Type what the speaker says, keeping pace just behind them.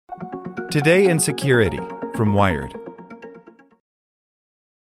Today in Security from Wired.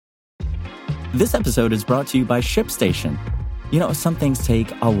 This episode is brought to you by ShipStation. You know, some things take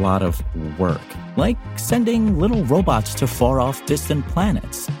a lot of work, like sending little robots to far-off distant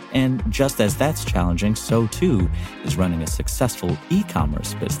planets. And just as that's challenging, so too is running a successful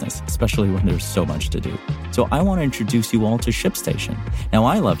e-commerce business, especially when there's so much to do. So I want to introduce you all to ShipStation. Now,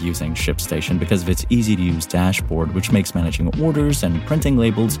 I love using ShipStation because of its easy-to-use dashboard, which makes managing orders and printing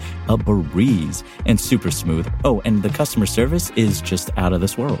labels a breeze and super smooth. Oh, and the customer service is just out of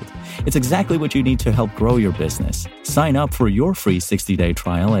this world. It's exactly what you need to help grow your business. Sign up for your free 60-day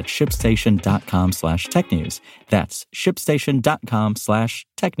trial at shipstation.com/technews. That's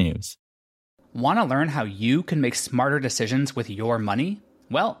shipstation.com/technews. Want to learn how you can make smarter decisions with your money?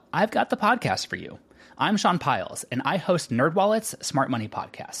 Well, I've got the podcast for you. I'm Sean Piles, and I host NerdWallet's Smart Money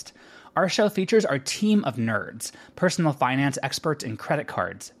Podcast. Our show features our team of nerds, personal finance experts in credit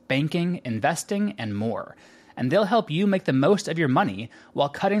cards, banking, investing, and more. And they'll help you make the most of your money while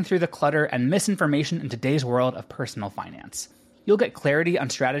cutting through the clutter and misinformation in today's world of personal finance. You'll get clarity on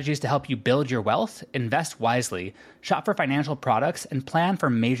strategies to help you build your wealth, invest wisely, shop for financial products, and plan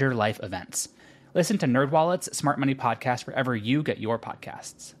for major life events. Listen to NerdWallet's Smart Money Podcast wherever you get your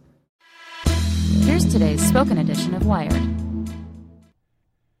podcasts. Here's today's spoken edition of Wired.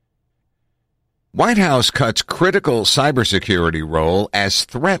 White House cuts critical cybersecurity role as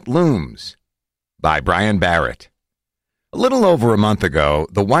threat looms. By Brian Barrett. A little over a month ago,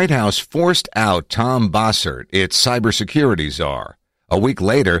 the White House forced out Tom Bossert, its cybersecurity czar. A week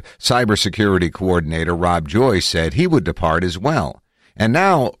later, cybersecurity coordinator Rob Joyce said he would depart as well. And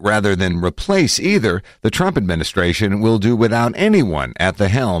now, rather than replace either, the Trump administration will do without anyone at the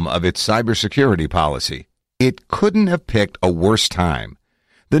helm of its cybersecurity policy. It couldn't have picked a worse time.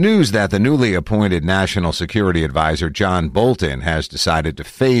 The news that the newly appointed National Security Advisor John Bolton has decided to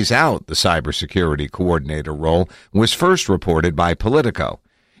phase out the cybersecurity coordinator role was first reported by Politico.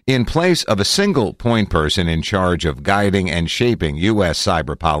 In place of a single point person in charge of guiding and shaping U.S.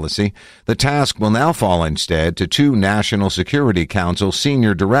 cyber policy, the task will now fall instead to two National Security Council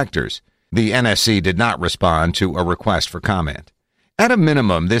senior directors. The NSC did not respond to a request for comment. At a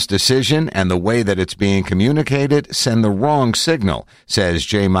minimum, this decision and the way that it's being communicated send the wrong signal, says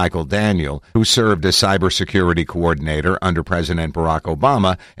J. Michael Daniel, who served as cybersecurity coordinator under President Barack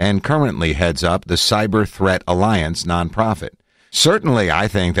Obama and currently heads up the Cyber Threat Alliance nonprofit. Certainly, I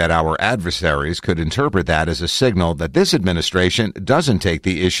think that our adversaries could interpret that as a signal that this administration doesn't take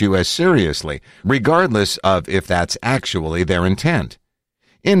the issue as seriously, regardless of if that's actually their intent.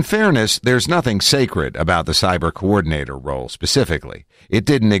 In fairness, there's nothing sacred about the cyber coordinator role specifically. It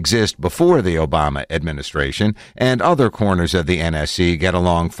didn't exist before the Obama administration, and other corners of the NSC get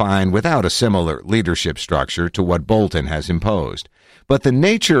along fine without a similar leadership structure to what Bolton has imposed. But the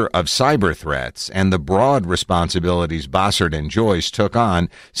nature of cyber threats and the broad responsibilities Bossert and Joyce took on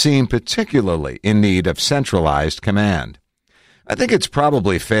seem particularly in need of centralized command. I think it's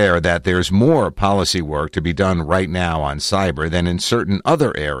probably fair that there's more policy work to be done right now on cyber than in certain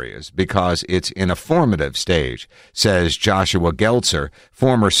other areas because it's in a formative stage, says Joshua Geltzer,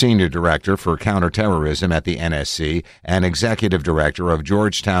 former senior director for counterterrorism at the NSC and executive director of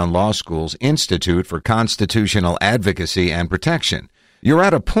Georgetown Law School's Institute for Constitutional Advocacy and Protection. You're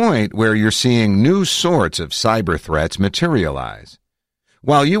at a point where you're seeing new sorts of cyber threats materialize.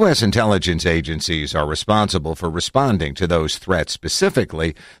 While U.S. intelligence agencies are responsible for responding to those threats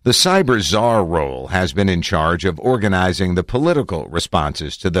specifically, the cyber czar role has been in charge of organizing the political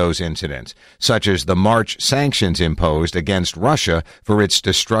responses to those incidents, such as the March sanctions imposed against Russia for its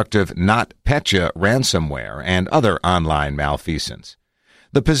destructive NotPetya ransomware and other online malfeasance.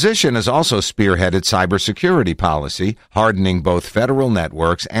 The position has also spearheaded cybersecurity policy, hardening both federal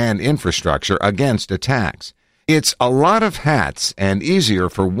networks and infrastructure against attacks. It's a lot of hats and easier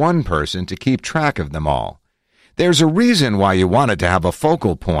for one person to keep track of them all. There's a reason why you wanted to have a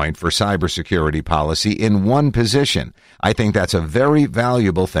focal point for cybersecurity policy in one position. I think that's a very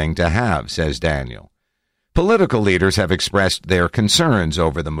valuable thing to have, says Daniel. Political leaders have expressed their concerns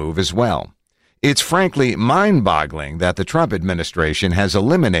over the move as well. It's frankly mind-boggling that the Trump administration has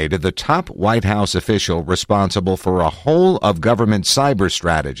eliminated the top White House official responsible for a whole-of-government cyber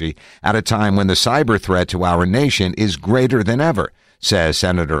strategy at a time when the cyber threat to our nation is greater than ever, says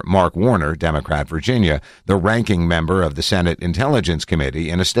Senator Mark Warner, Democrat, Virginia, the ranking member of the Senate Intelligence Committee,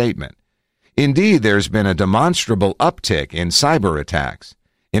 in a statement. Indeed, there's been a demonstrable uptick in cyber attacks.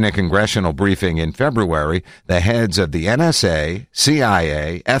 In a congressional briefing in February, the heads of the NSA,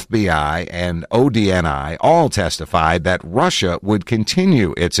 CIA, FBI, and ODNI all testified that Russia would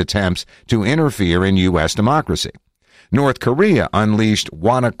continue its attempts to interfere in U.S. democracy. North Korea unleashed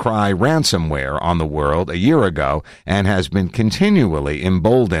WannaCry ransomware on the world a year ago and has been continually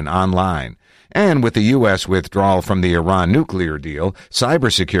emboldened online. And with the U.S. withdrawal from the Iran nuclear deal,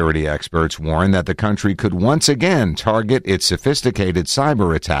 cybersecurity experts warn that the country could once again target its sophisticated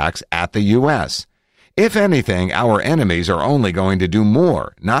cyber attacks at the U.S. If anything, our enemies are only going to do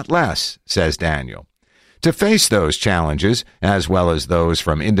more, not less, says Daniel. To face those challenges, as well as those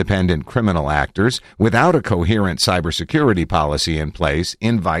from independent criminal actors, without a coherent cybersecurity policy in place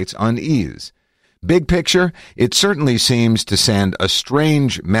invites unease. Big picture, it certainly seems to send a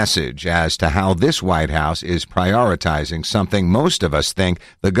strange message as to how this White House is prioritizing something most of us think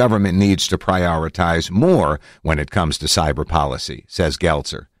the government needs to prioritize more when it comes to cyber policy, says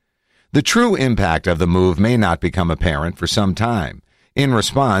Geltzer. The true impact of the move may not become apparent for some time. In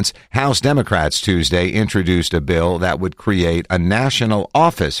response, House Democrats Tuesday introduced a bill that would create a national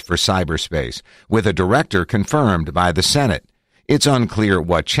office for cyberspace, with a director confirmed by the Senate. It's unclear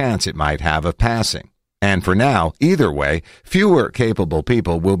what chance it might have of passing. And for now, either way, fewer capable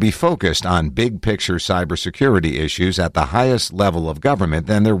people will be focused on big-picture cybersecurity issues at the highest level of government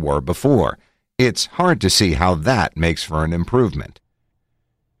than there were before. It's hard to see how that makes for an improvement.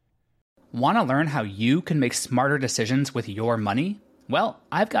 Want to learn how you can make smarter decisions with your money? Well,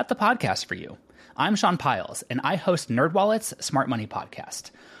 I've got the podcast for you. I'm Sean Piles, and I host NerdWallet's Smart Money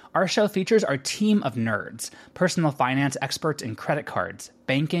Podcast. Our show features our team of nerds, personal finance experts in credit cards,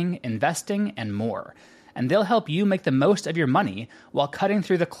 banking, investing, and more. And they'll help you make the most of your money while cutting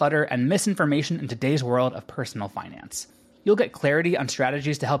through the clutter and misinformation in today's world of personal finance. You'll get clarity on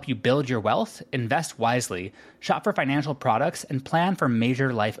strategies to help you build your wealth, invest wisely, shop for financial products, and plan for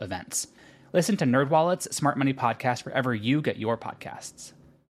major life events. Listen to NerdWallet's Smart Money Podcast wherever you get your podcasts.